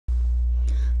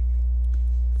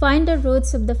Find the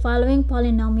roots of the following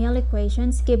polynomial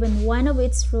equations given one of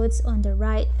its roots on the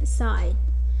right side.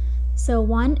 So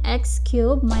 1x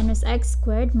cubed minus x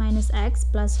squared minus x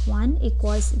plus 1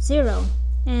 equals 0.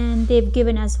 And they've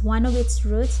given us one of its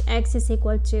roots, x is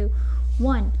equal to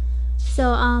 1.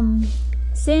 So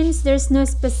since there's no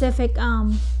specific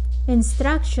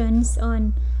instructions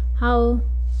on how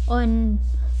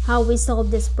we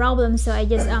solve this problem, so I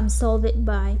just solve it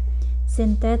by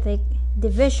synthetic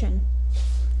division.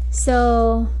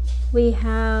 So we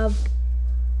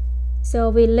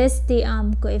list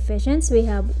the coefficients. We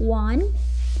have 1,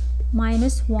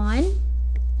 minus 1,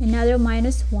 another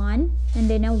minus 1, and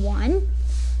then a 1.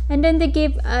 And then they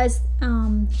give us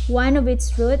one of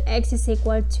its root, x is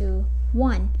equal to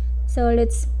 1. So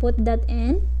let's put that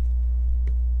in.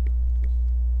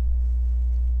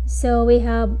 So we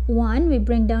have 1, we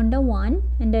bring down the 1,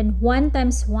 and then 1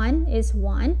 times 1 is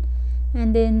 1,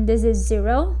 and then this is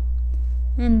 0,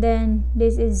 and then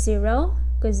this is 0,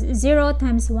 because 0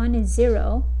 times 1 is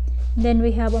 0. Then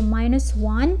we have a minus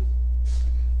 1,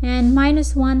 and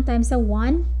minus 1 times a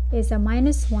 1 is a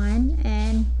minus 1,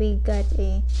 and we got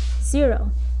a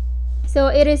 0. So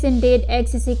it is indeed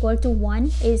x is equal to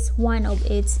 1 is one of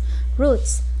its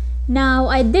roots. Now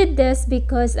I did this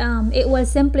because it will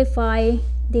simplify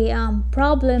the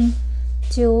problem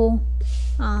to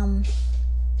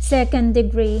second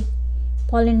degree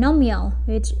polynomial,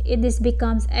 which this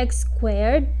becomes x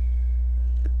squared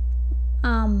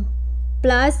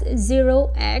plus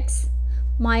 0x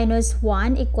minus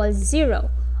 1 equals 0,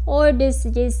 or this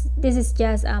is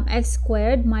just x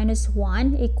squared minus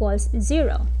 1 equals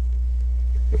 0.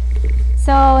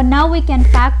 So now we can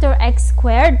factor x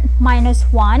squared minus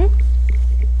 1.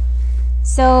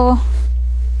 So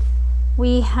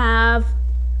we have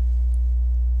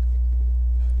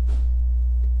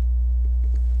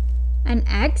an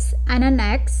x and an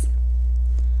x,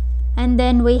 and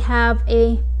then we have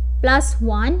a plus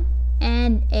 1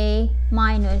 and a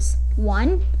minus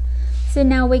 1. So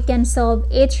now we can solve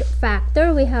each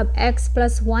factor. We have x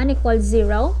plus 1 equals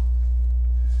 0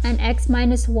 and x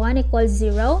minus 1 equals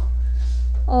 0,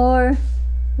 or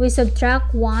we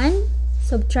subtract 1,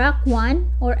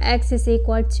 or x is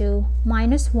equal to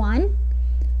minus 1,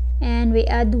 and we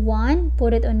add 1,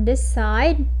 put it on this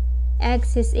side,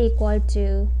 x is equal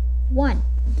to 1.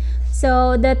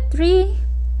 So the three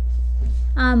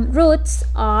roots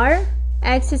are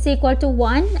x is equal to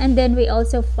 1, and then we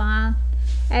also found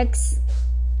x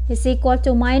is equal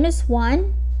to minus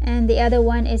 1, and the other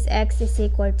one is x is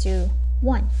equal to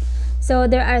 1. So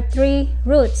there are three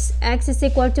roots: x is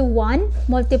equal to 1,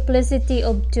 multiplicity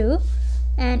of 2,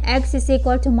 and x is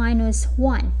equal to minus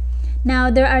 1.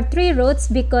 Now there are three roots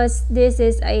because this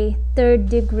is a third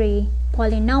degree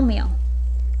polynomial.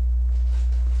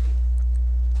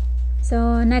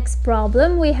 So next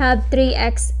problem, we have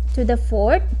 3x to the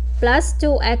fourth plus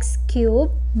 2x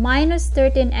cubed minus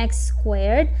 13x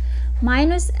squared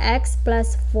minus x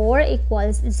plus 4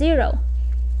 equals 0.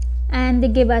 And they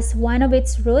give us one of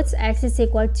its roots, x is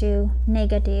equal to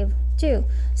negative 2.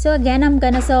 So again, I'm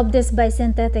gonna solve this by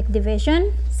synthetic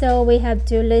division. So we have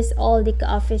to list all the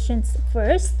coefficients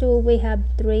first. So we have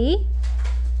 3,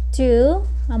 2,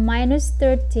 a minus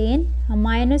 13, a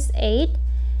minus 8,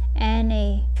 and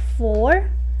a 4.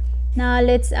 Now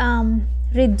let's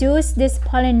reduce this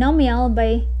polynomial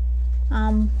by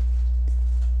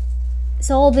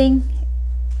solving.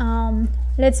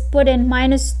 Let's put in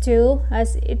minus 2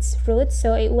 as its root,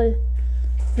 so it will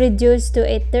reduce to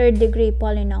a third degree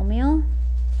polynomial.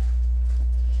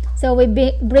 So we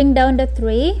bring down the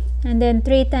 3, and then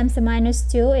 3 times a minus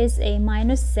 2 is a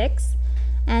minus 6,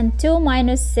 and 2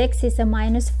 minus 6 is a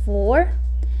minus 4,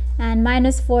 and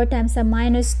minus 4 times a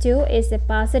minus 2 is a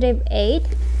positive 8,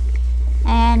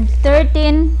 and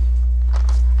 13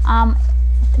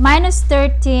 minus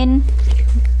 13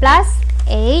 plus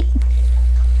 8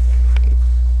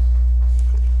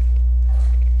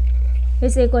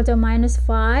 is equal to minus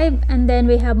 5, and then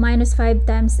we have minus 5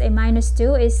 times a minus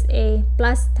 2 is a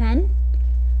plus 10,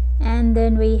 and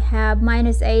then we have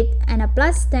minus 8 and a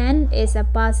plus 10 is a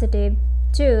positive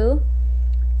 2,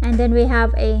 and then we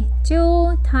have a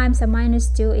 2 times a minus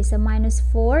 2 is a minus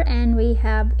 4, and we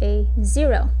have a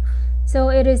 0. So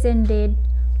it is indeed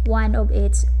one of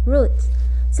its roots.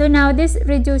 So now this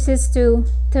reduces to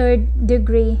third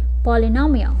degree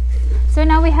polynomial. So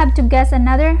now we have to guess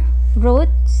another root.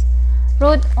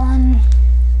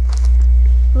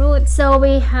 So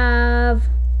we have,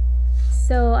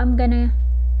 so I'm gonna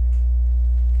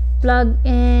plug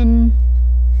in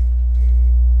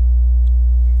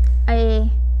a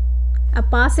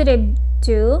positive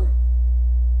 2.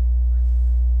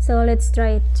 So let's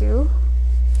try it 2.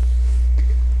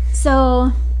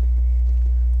 So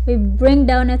we bring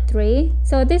down a 3.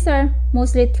 So these are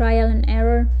mostly trial and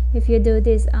error if you do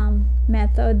this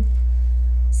method.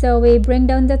 So we bring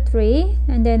down the 3,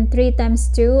 and then 3 times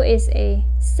 2 is a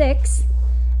 6,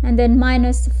 and then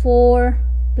minus 4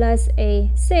 plus a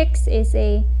 6 is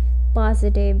a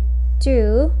positive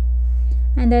 2,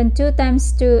 and then 2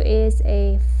 times 2 is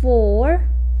a 4.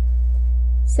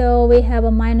 So we have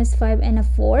a minus 5 and a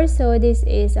 4, so this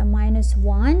is a minus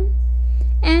 1,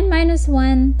 and minus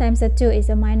 1 times a 2 is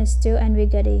a minus 2, and we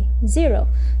get a 0.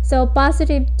 So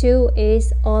positive 2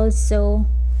 is also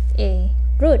a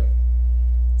root.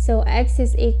 So x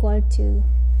is equal to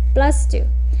plus 2.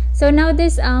 So now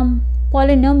this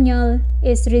polynomial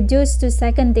is reduced to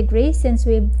second degree since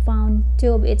we found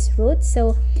 2 of its roots.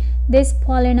 So this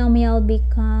polynomial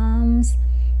becomes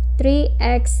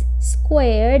 3x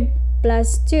squared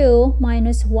plus 2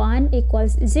 minus 1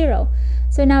 equals 0.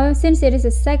 So now since it is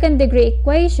a second degree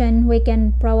equation, we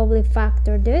can probably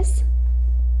factor this.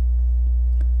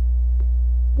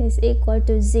 Is equal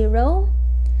to 0.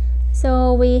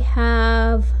 So we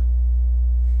have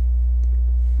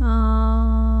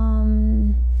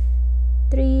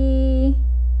 3x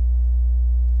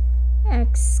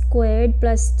squared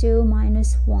plus 2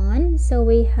 minus 1. So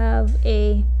we have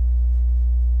a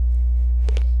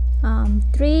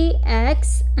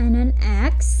 3x and an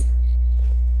x,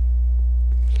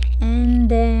 and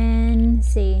then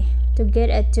see to get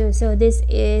a 2. So this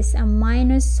is a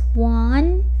minus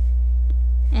 1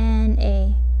 and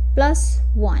a plus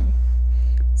 1.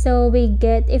 So we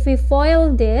get, if we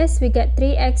FOIL this, we get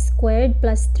 3x squared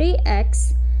plus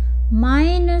 3x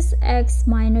minus x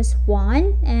minus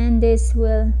 1, and this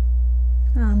will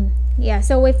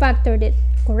so we factored it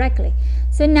correctly.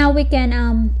 So now we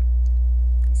can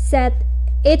set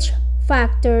each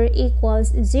factor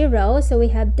equals 0. So we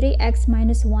have 3x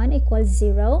minus 1 equals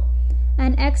 0,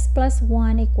 and x plus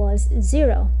 1 equals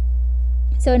 0.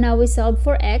 So now we solve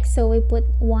for x, so we put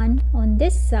 1 on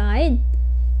this side.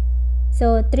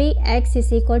 So 3x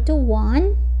is equal to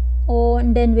 1,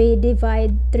 and then we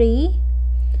divide 3.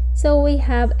 So we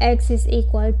have x is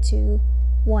equal to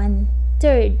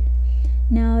 1/3.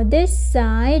 Now this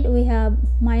side we have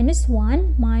minus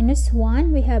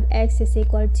 1, we have x is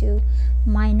equal to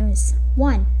minus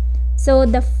 1. So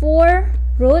the 4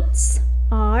 roots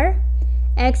are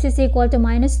x is equal to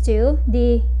minus 2.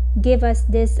 They give us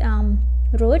this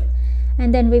root,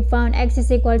 and then we found x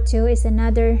is equal to is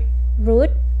another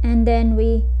root, and then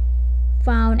we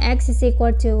found x is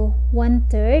equal to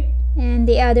 1/3, and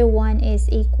the other one is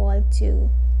equal to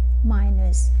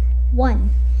minus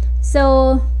 1.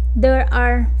 So there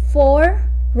are 4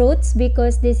 roots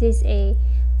because this is a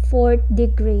 4th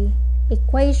degree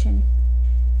equation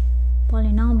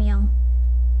polynomial.